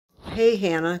hey,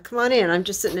 Hannah, come on in. I'm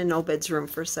just sitting in Obed's room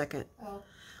for a second. Oh.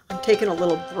 I'm taking a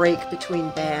little break between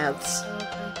baths.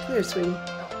 Okay. Come here, sweetie.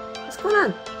 What's going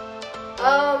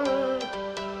on?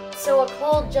 So a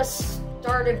cold just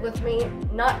started with me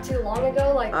not too long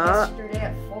ago, like yesterday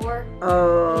at 4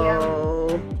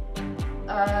 p.m.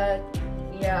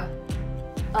 Yeah.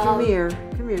 Come here,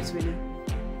 sweetie.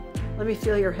 Let me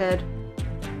feel your head.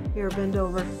 Here, bend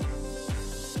over.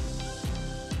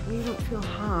 You don't feel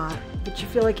hot, but you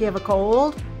feel like you have a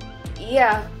cold?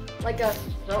 Yeah, like a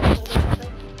throat cold or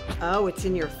something. Oh, it's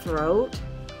in your throat?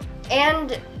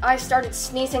 And I started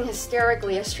sneezing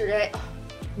hysterically yesterday.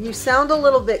 You sound a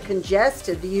little bit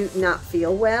congested. Do you not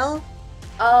feel well?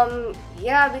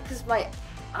 Yeah, because my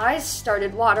eyes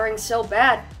started watering so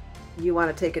bad. You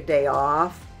want to take a day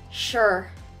off? Sure.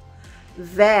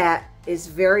 That is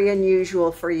very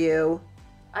unusual for you.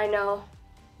 I know.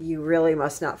 You really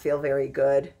must not feel very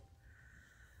good.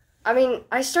 I mean,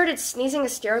 I started sneezing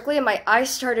hysterically and my eyes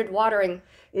started watering.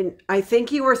 And I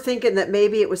think you were thinking that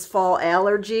maybe it was fall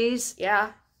allergies.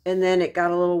 Yeah. And then it got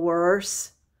a little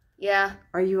worse. Yeah.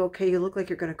 Are you okay? You look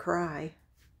like you're going to cry.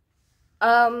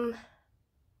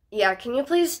 Yeah, can you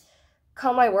please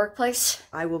call my workplace?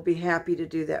 I will be happy to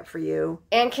do that for you.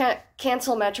 And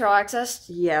cancel Metro Access?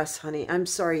 Yes, honey. I'm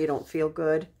sorry you don't feel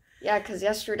good. Yeah, because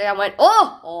yesterday I went,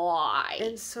 oh, why?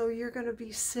 And so you're going to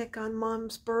be sick on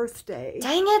Mom's birthday.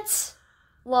 Dang it.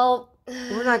 Well,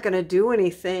 we're not going to do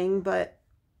anything, but...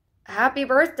 Happy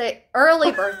birthday.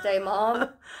 Early birthday, Mom.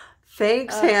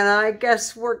 Thanks, Hannah. I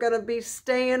guess we're going to be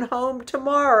staying home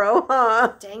tomorrow,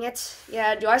 huh? Dang it.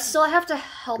 Yeah, do I still have to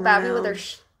help Abby with her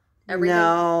everything?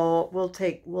 No, we'll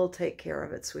take care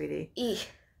of it, sweetie. Eek.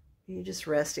 You just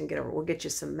rest and get over. We'll get you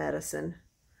some medicine.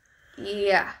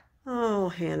 Yeah. Oh,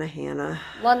 Hannah.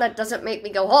 One that doesn't make me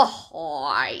go,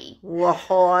 oh-hoy.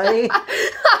 Whoa-hoy.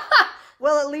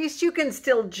 Well, at least you can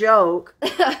still joke.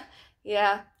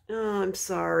 Yeah. Oh, I'm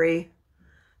sorry.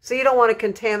 So you don't want to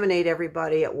contaminate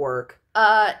everybody at work?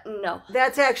 No.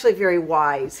 That's actually very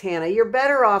wise, Hannah. You're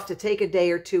better off to take a day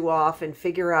or two off and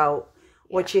figure out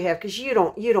what you have, because you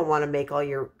don't want to make all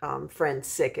your friends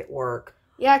sick at work.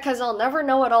 Yeah, because I'll never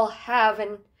know what I'll have,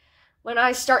 and when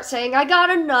I start saying, I got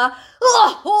enough,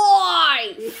 oh,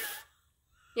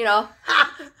 you know?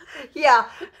 Yeah.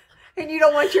 And you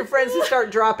don't want your friends to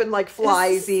start dropping like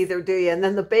flies either, do you? And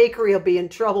then the bakery will be in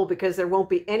trouble because there won't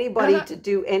be anybody to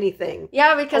do anything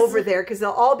over there, because they'll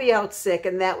all be out sick,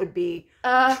 and that would be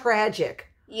tragic.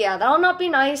 Yeah, that'll not be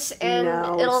nice. And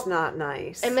no, it's not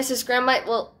nice. And Mrs. Graham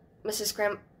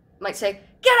might say,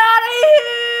 get out of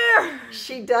here!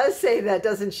 She does say that,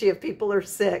 doesn't she, if people are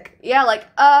sick? Yeah, like,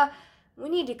 we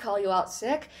need to call you out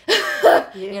sick.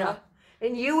 You know?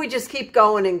 And you would just keep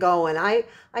going and going. I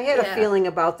had a feeling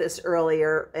about this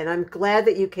earlier, and I'm glad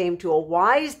that you came to a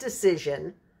wise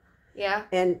decision. Yeah.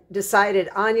 And decided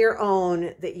on your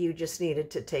own that you just needed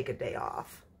to take a day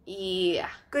off. Yeah.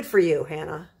 Good for you,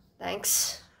 Hannah.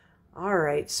 Thanks. All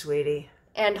right, sweetie.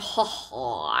 And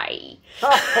ho-hoy.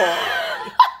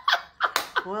 Ho-hoy.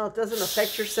 Well, it doesn't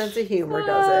affect your sense of humor,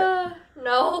 does it?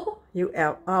 No. You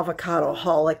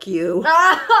avocado-holic, you.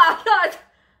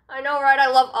 I know, right? I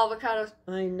love avocados.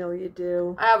 I know you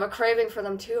do. I have a craving for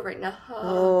them, too, right now.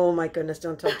 Oh, my goodness.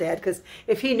 Don't tell Dad, because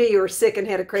if he knew you were sick and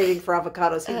had a craving for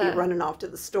avocados, he'd be running off to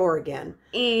the store again.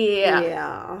 Yeah.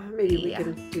 Yeah. Maybe we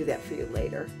can do that for you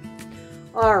later.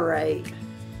 All right.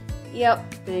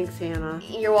 Yep. Thanks, Hannah.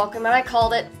 You're welcome, and I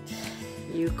called it.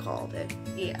 You called it.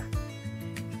 Yeah.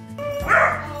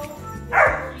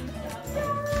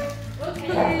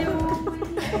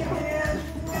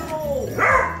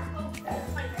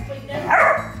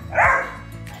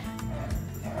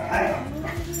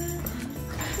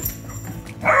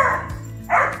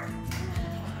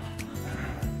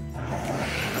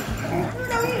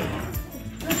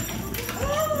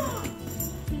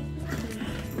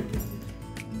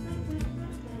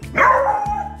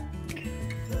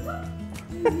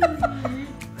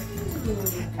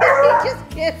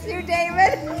 Kiss you,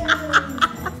 David?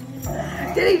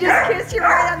 Did he just kiss you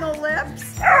right on the lips?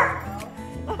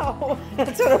 Oh,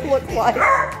 that's what it looked like.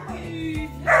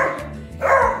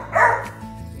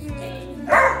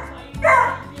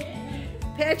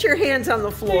 Pat your hands on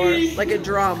the floor like a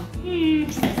drum. He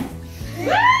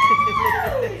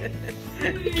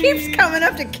keeps coming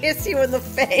up to kiss you in the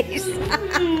face.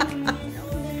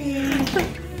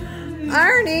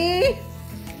 Arnie!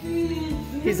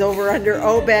 He's over under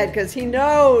Obed because he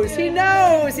knows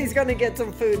he's going to get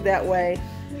some food that way.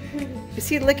 Is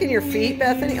he licking your feet,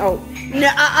 Bethany? Oh,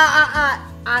 no,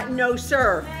 no,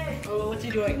 sir. Oh, what's he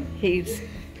doing? He's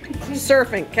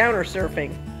surfing, counter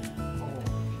surfing.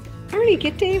 Arnie,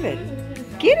 get David.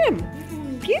 Get him.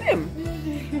 Get him.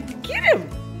 Get him.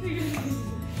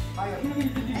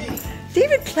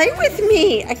 David, play with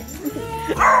me.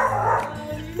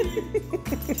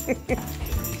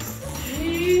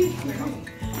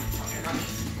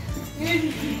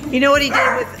 You know what he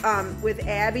did with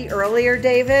Abby earlier,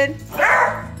 David?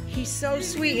 He's so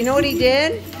sweet. You know what he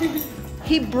did?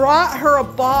 He brought her a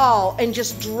ball and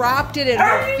just dropped it at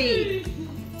her feet.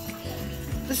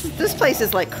 This place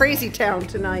is like crazy town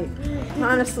tonight.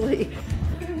 Honestly.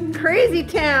 Crazy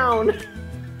town.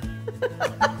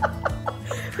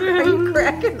 Are you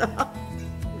cracking up?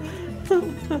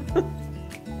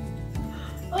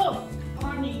 Oh,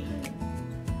 Arnie.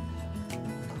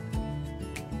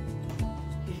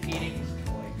 He's eating his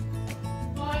toy.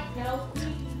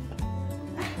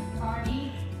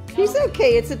 Arnie. He's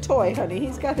okay. It's a toy, honey.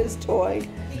 He's got his toy.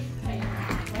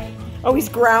 Oh, he's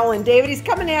growling. David, he's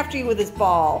coming after you with his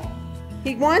ball.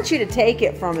 He wants you to take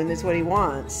it from him is what he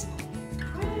wants.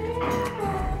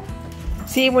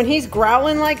 See, when he's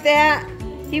growling like that,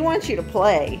 he wants you to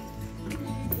play.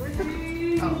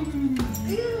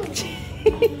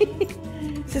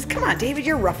 He says, come on, David,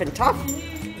 you're rough and tough.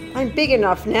 I'm big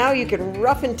enough now, you can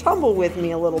rough and tumble with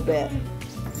me a little bit.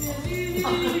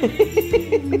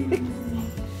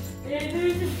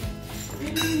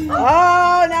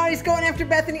 Oh, now he's going after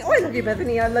Bethany. Oh, I love you,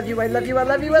 Bethany. I love you, I love you, I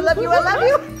love you, I love you, I love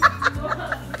you.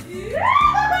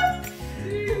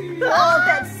 Oh,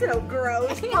 that's so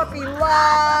gross. Puppy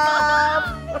love.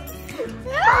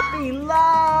 Puppy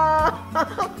love.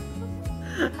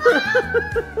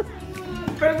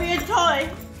 Bring me a toy.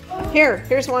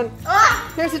 Here's one.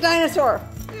 Here's a dinosaur.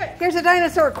 Here's a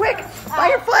dinosaur. Quick, by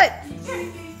your foot.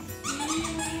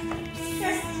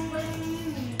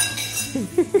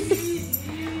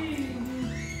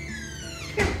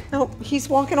 Oh, he's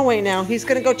walking away now. He's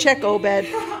going to go check Obed.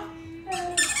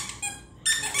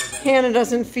 Hannah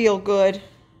doesn't feel good.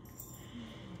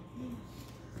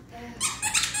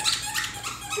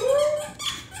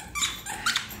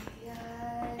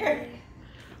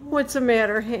 What's the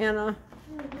matter, Hannah?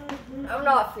 I'm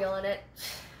not feeling it.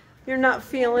 You're not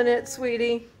feeling it,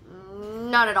 sweetie?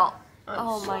 Not at all.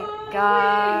 Oh my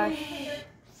gosh.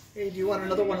 Hey, do you want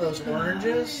another one of those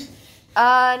oranges?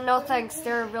 No thanks.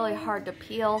 They're really hard to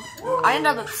peel. I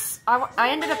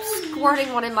ended up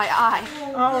squirting one in my eye.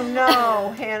 Oh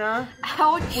no, Hannah.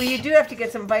 Ouch. Well, you do have to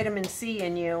get some vitamin C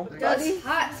in you. Does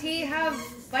hot tea have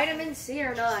vitamin C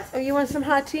or not? Oh, you want some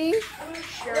hot tea?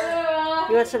 Sure.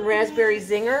 You want some raspberry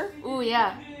zinger? Ooh,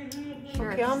 yeah.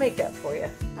 Sure. Okay, I'll make that for you.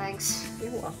 Thanks.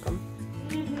 You're welcome.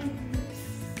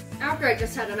 After I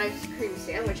just had an ice cream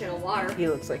sandwich and a water. He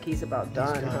looks like he's about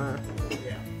done, huh?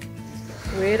 Yeah.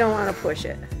 We don't want to push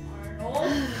it.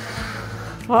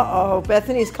 Uh-oh,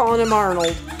 Bethany's calling him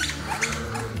Arnold.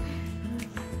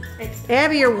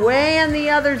 Abby, you're way on the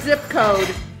other zip code.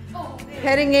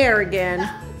 Heading air again.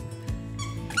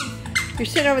 You're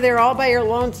sitting over there all by your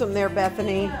lonesome there,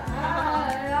 Bethany.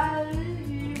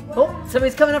 Oh,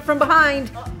 somebody's coming up from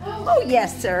behind. Oh,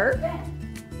 yes, sir.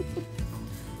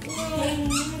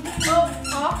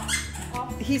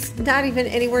 He's not even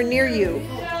anywhere near you.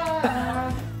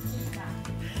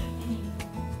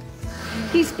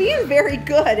 He's being very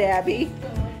good, Abby.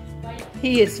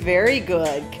 He is very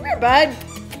good. Come here, bud.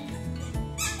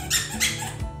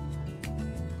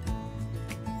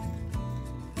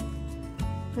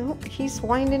 Well, he's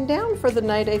winding down for the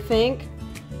night, I think.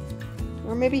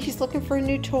 Or maybe he's looking for a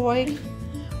new toy.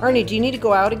 Arnie, do you need to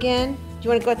go out again? Do you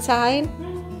want to go outside?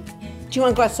 Do you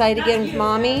want to go outside again with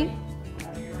Mommy?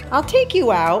 I'll take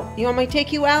you out. You want me to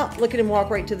take you out? Look at him walk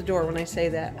right to the door when I say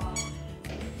that.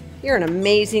 You're an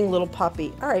amazing little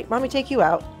puppy. All right, Mommy, take you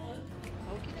out.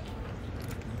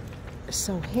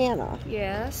 So, Hannah.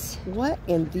 Yes? What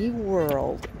in the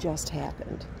world just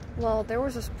happened? Well, there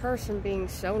was this person being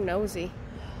so nosy.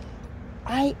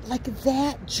 Like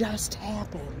that just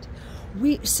happened.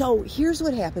 So here's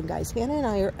what happened, guys. Hannah and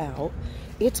I are out.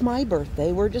 It's my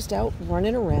birthday. We're just out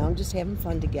running around, just having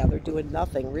fun together, doing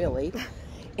nothing really.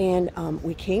 And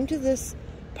we came to this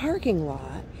parking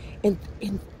lot, and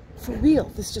for real,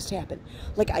 this just happened.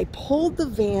 Like, I pulled the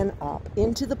van up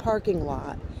into the parking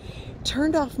lot,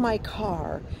 turned off my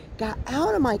car, got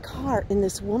out of my car, and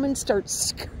this woman starts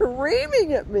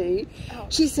screaming at me. Oh.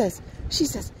 She says,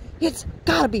 it's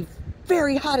gotta be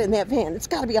very hot in that van. It's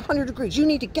gotta be 100 degrees. You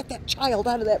need to get that child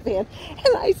out of that van.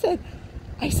 And I said,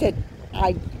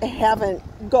 I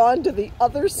haven't gone to the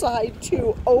other side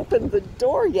to open the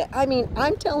door yet. I mean,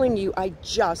 I'm telling you, I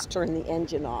just turned the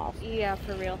engine off. Yeah,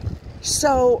 for real.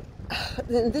 So,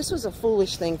 this was a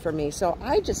foolish thing for me. So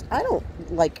I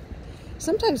don't like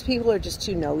sometimes people are just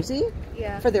too nosy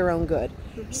for their own good.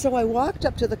 So I walked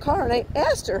up to the car and I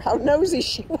asked her how nosy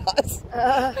she was.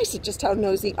 I said, just how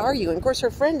nosy are you? And of course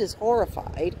her friend is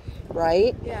horrified,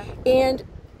 right? Yeah. And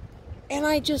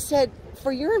I just said,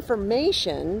 for your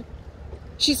information,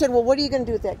 she said, well, what are you going to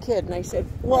do with that kid? And I said,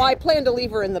 well, I plan to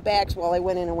leave her in the backs while I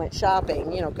went in and went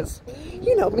shopping, you know, because,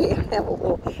 you know me, I have a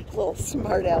little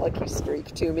smart alecky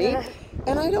streak to me.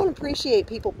 And I don't appreciate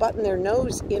people butting their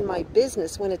nose in my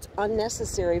business when it's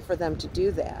unnecessary for them to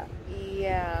do that.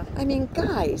 Yeah. I mean,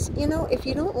 guys, you know, if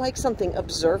you don't like something,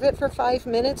 observe it for 5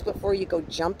 minutes before you go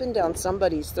jumping down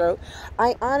somebody's throat.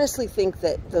 I honestly think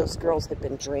that those girls had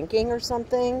been drinking or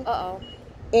something. Uh-oh.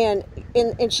 And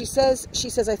she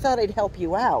says, I thought I'd help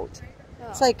you out. Oh.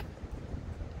 It's like,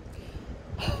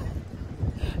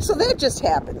 so that just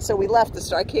happened. So we left the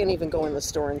store. I can't even go in the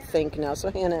store and think now.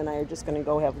 So Hannah and I are just going to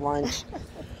go have lunch.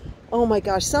 Oh my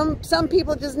gosh, some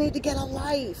people just need to get a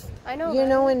life. I know. You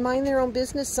know, and mind their own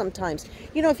business sometimes.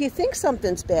 You know, if you think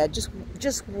something's bad,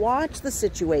 just watch the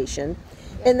situation.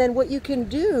 And then what you can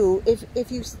do,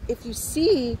 if you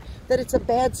see that it's a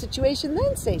bad situation,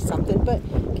 then say something. But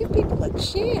give people a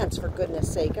chance, for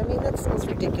goodness sake. I mean, that's the most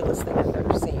ridiculous thing I've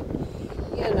ever seen.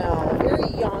 You know,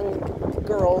 very young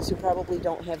girls who probably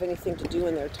don't have anything to do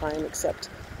in their time except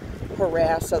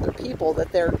harass other people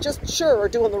that they're just sure are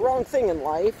doing the wrong thing in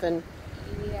life. And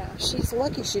she's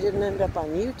lucky she didn't end up on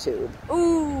YouTube.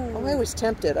 Ooh. Oh, I was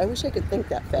tempted. I wish I could think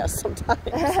that fast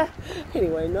sometimes.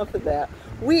 Anyway, enough of that.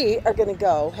 We are going to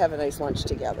go have a nice lunch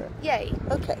together. Yay.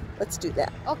 Okay, let's do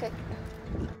that. Okay.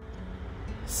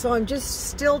 So I'm just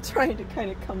still trying to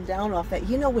kind of come down off that.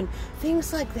 You know, when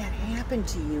things like that happen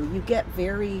to you, you get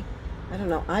very, I don't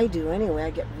know, I do anyway. I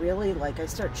get really, like, I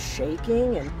start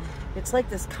shaking, and it's like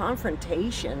this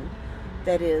confrontation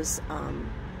that is,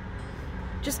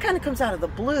 just kind of comes out of the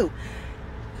blue.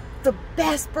 The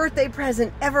best birthday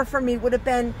present ever for me would have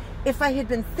been if I had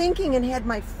been thinking and had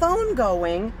my phone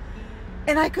going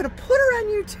and I could have put her on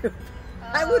YouTube.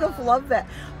 I would have loved that.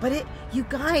 But you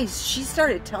guys, she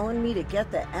started telling me to get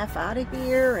the F out of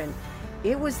here, and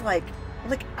it was like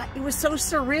it was so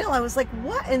surreal. I was like,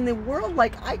 what in the world?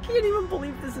 Like, I can't even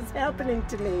believe this is happening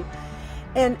to me.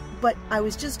 But I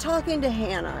was just talking to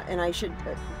Hannah, and I should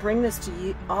bring this to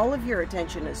you, all of your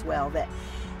attention as well, that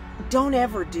don't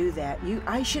ever do that.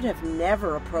 I should have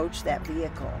never approached that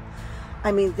vehicle.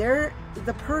 I mean,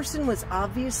 the person was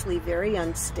obviously very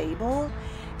unstable,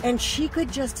 and she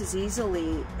could just as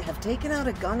easily have taken out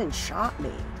a gun and shot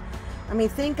me. I mean,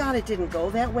 thank God it didn't go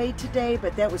that way today,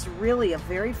 but that was really a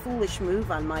very foolish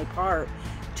move on my part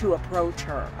to approach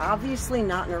her. Obviously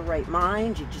not in her right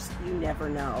mind. You never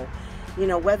know. You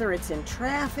know, whether it's in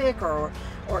traffic or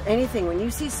anything, when you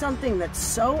see something that's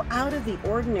so out of the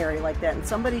ordinary like that, and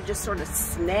somebody just sort of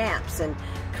snaps and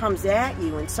comes at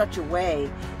you in such a way,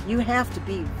 you have to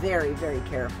be very, very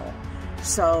careful.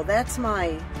 So that's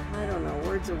my, I don't know,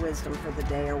 words of wisdom for the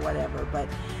day or whatever, but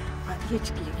you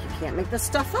can't make this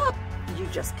stuff up. You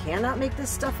just cannot make this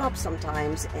stuff up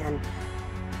sometimes, and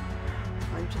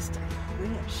I wish that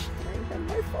I had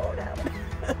my phone out.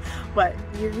 But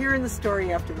you're hearing the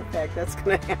story after the fact. That's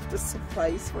going to have to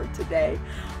suffice for today.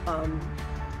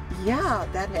 Yeah,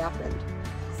 that happened.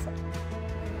 So.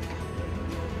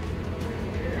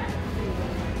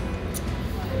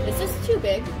 Is this too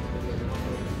big?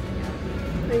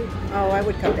 Oh, I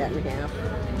would cut that in half.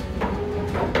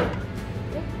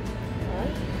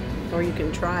 Or you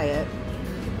can try it.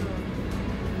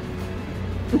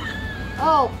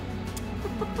 Oh.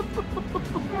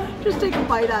 Just take a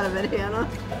bite out of it, Hannah.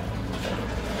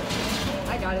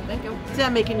 I got it, thank you. Is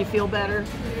that making you feel better?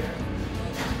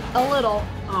 A little.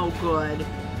 Oh, good.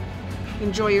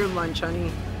 Enjoy your lunch,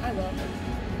 honey. I will.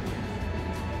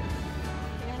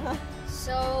 Yeah.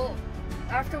 So,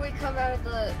 after we come out of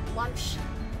the lunch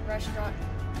restaurant,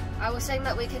 I was saying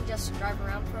that we can just drive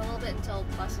around for a little bit until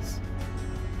buses.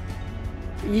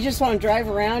 You just want to drive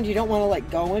around? You don't want to, like,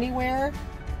 go anywhere?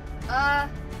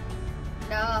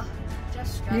 No.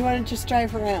 Just drive. You want to just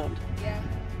drive around? Yeah.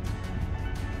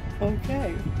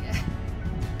 Okay. Yeah.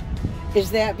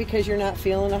 Is that because you're not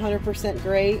feeling 100%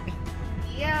 great?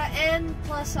 Yeah, and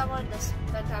plus I wanted to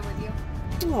spend time with you.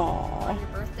 Aww. On your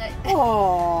birthday.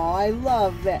 Aww, I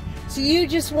love that. So you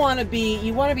just want to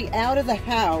be, out of the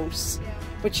house, yeah.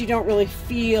 But you don't really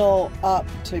feel up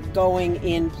to going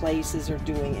in places or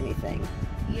doing anything.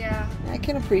 Yeah. I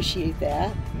can appreciate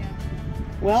that. Yeah.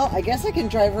 Well, I guess I can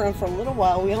drive around for a little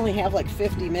while. We only have like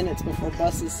 50 minutes before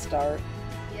buses start.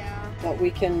 Yeah. But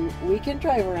we can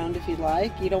drive around if you'd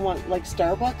like. You don't want like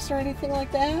Starbucks or anything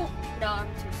like that? No, I'm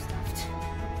too stuffed.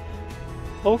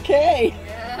 Okay.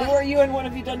 Yeah. Who are you and what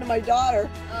have you done to my daughter?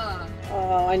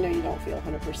 Oh, I know you don't feel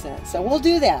 100%. So we'll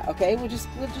do that, okay? We'll just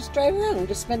drive around and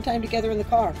just spend time together in the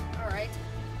car. All right.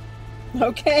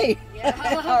 Okay.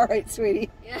 Yeah. All right, sweetie.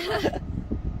 Yeah.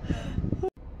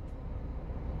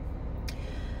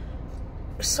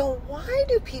 So why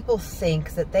do people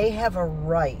think that they have a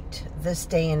right this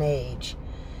day and age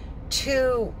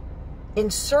to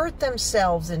insert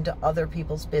themselves into other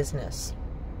people's business?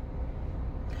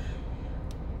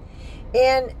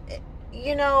 And,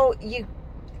 you know,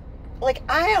 like,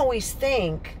 I always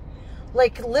think,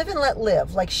 like, live and let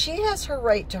live. Like, she has her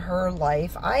right to her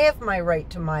life. I have my right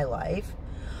to my life.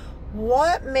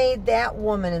 What made that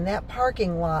woman in that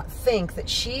parking lot think that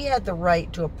she had the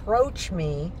right to approach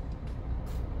me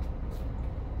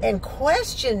and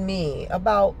question me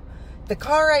about the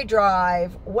car I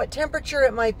drive, what temperature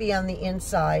it might be on the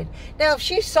inside? Now, if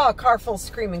she saw a car full of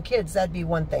screaming kids, that'd be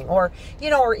one thing. Or, you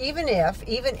know, or even if,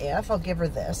 I'll give her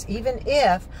this, even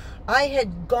if I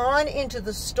had gone into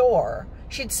the store,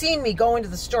 she'd seen me go into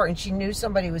the store and she knew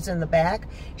somebody was in the back,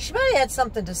 she might have had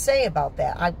something to say about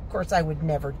that. Of course, I would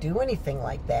never do anything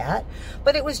like that.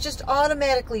 But it was just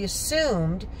automatically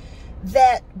assumed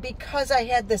that because I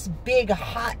had this big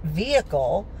hot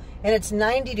vehicle and it's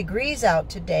 90 degrees out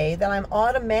today, that I'm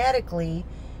automatically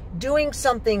doing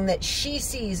something that she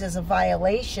sees as a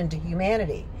violation to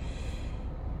humanity.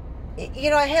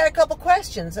 You know, I had a couple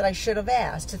questions that I should have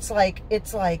asked. It's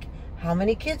like, how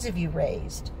many kids have you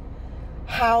raised?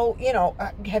 How, you know,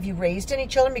 have you raised any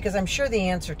children? Because I'm sure the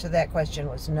answer to that question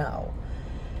was no.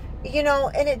 You know,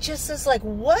 and it just is like,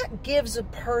 what gives a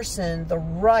person the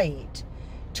right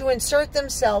to insert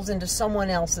themselves into someone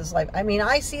else's life? I mean,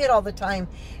 I see it all the time.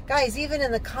 Guys, even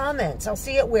in the comments, I'll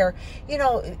see it where, you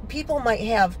know, people might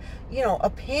have, you know,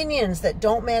 opinions that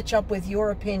don't match up with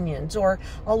your opinions, or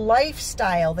a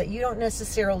lifestyle that you don't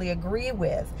necessarily agree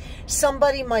with.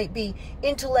 Somebody might be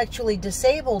intellectually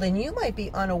disabled and you might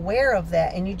be unaware of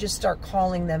that, and you just start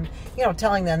calling them, you know,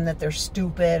 telling them that they're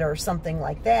stupid or something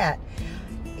like that.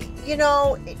 You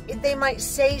know, they might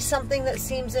say something that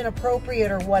seems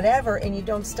inappropriate or whatever, and you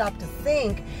don't stop to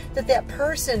think that that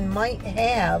person might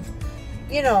have,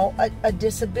 you know, a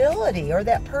disability, or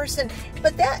that person,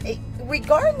 but that,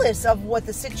 regardless of what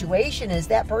the situation is,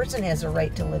 that person has a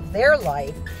right to live their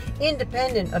life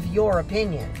independent of your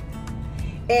opinion.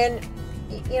 And,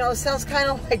 you know, it sounds kind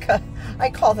of like I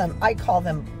call it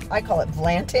vlog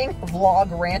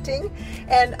ranting,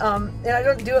 and I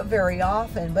don't do it very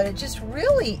often, but it just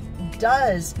really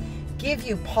does give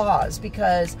you pause,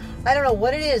 because I don't know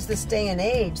what it is this day and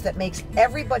age that makes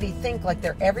everybody think like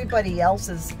they're everybody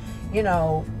else's, you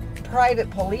know, private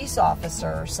police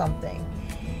officer or something.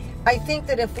 I think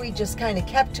that if we just kind of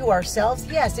kept to ourselves,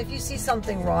 yes, if you see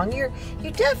something wrong, you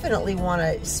definitely want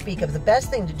to speak up. The best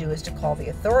thing to do is to call the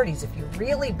authorities if you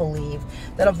really believe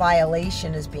that a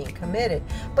violation is being committed.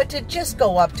 But to just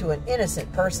go up to an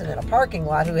innocent person in a parking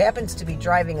lot who happens to be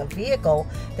driving a vehicle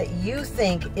that you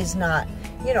think is not,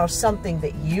 you know, something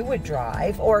that you would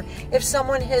drive, or if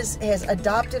someone has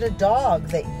adopted a dog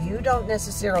that you don't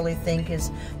necessarily think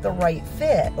is the right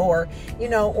fit, or, you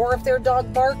know, or if their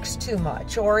dog barks too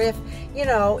much, or if, you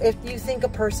know, if you think a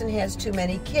person has too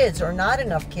many kids or not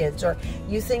enough kids, or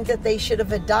you think that they should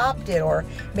have adopted, or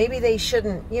maybe they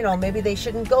shouldn't, you know, maybe they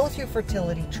shouldn't go through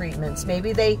fertility treatments,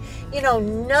 maybe they, you know,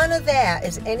 none of that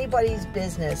is anybody's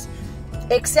business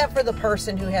except for the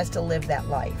person who has to live that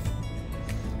life.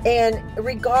 And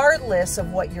regardless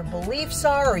of what your beliefs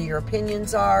are or your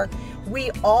opinions are,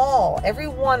 we all, every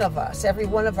one of us, every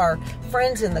one of our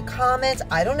friends in the comments,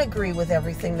 I don't agree with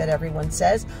everything that everyone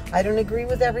says. I don't agree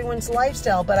with everyone's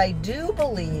lifestyle, but I do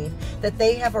believe that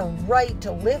they have a right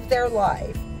to live their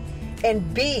life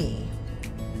and be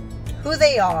who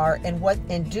they are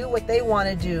and do what they want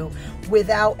to do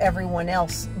without everyone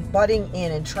else butting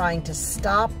in and trying to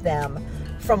stop them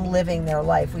from living their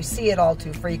life. We see it all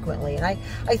too frequently. And I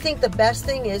think the best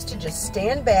thing is to just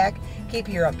stand back, keep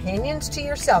your opinions to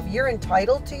yourself. You're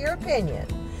entitled to your opinion.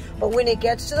 But when it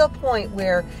gets to the point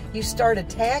where you start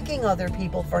attacking other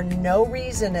people for no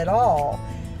reason at all,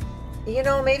 you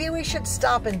know, maybe we should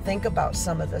stop and think about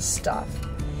some of this stuff.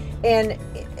 And,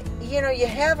 you know, you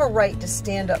have a right to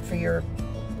stand up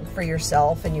for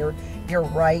yourself and your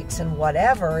rights and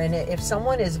whatever. And if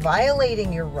someone is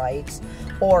violating your rights,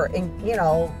 or, you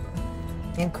know,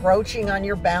 encroaching on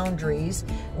your boundaries,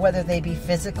 whether they be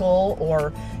physical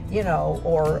or, you know,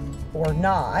 or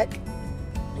not,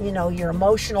 you know, your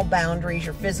emotional boundaries,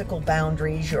 your physical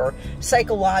boundaries, your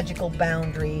psychological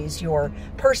boundaries, your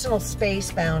personal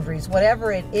space boundaries,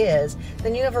 whatever it is,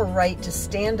 then you have a right to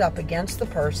stand up against the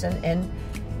person and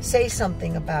say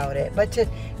something about it. But to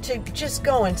just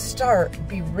go and start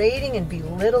berating and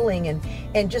belittling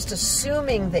and just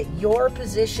assuming that your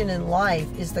position in life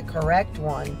is the correct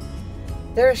one,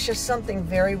 there's just something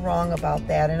very wrong about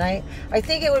that. And I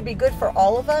think it would be good for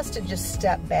all of us to just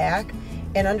step back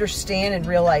and understand and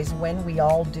realize when we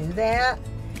all do that,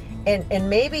 and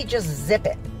maybe just zip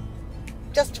it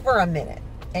just for a minute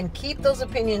and keep those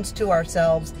opinions to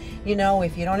ourselves. You know,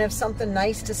 if you don't have something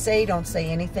nice to say, don't say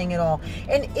anything at all.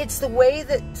 And it's the way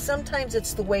that sometimes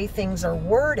it's the way things are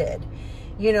worded.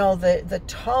 You know, the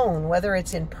tone, whether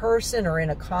it's in person or in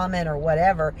a comment or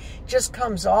whatever, just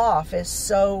comes off as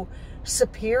so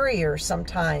superior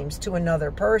sometimes to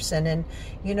another person. And,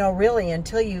 you know, really,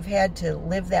 until you've had to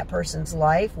live that person's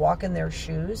life, walk in their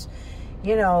shoes,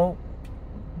 you know,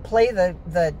 play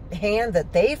the hand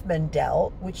that they've been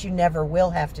dealt, which you never will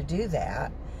have to do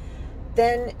that,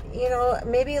 then, you know,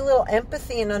 maybe a little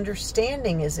empathy and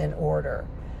understanding is in order,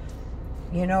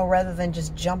 you know, rather than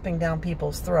just jumping down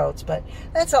people's throats. But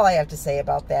that's all I have to say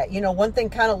about that. You know, one thing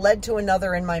kind of led to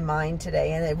another in my mind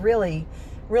today, and it really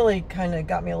kind of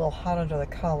got me a little hot under the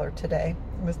collar today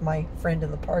with my friend in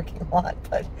the parking lot.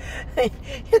 But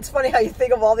it's funny how you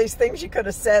think of all these things you could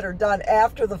have said or done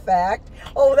after the fact.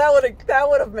 Oh, that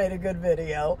would have made a good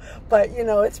video. But, you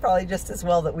know, it's probably just as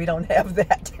well that we don't have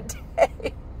that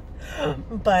today.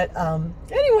 But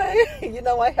anyway, you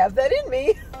know, I have that in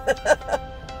me.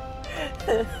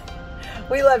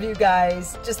 We love you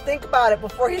guys. Just think about it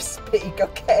before you speak,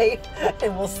 okay?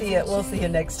 And we'll see you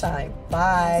next time.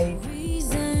 Bye.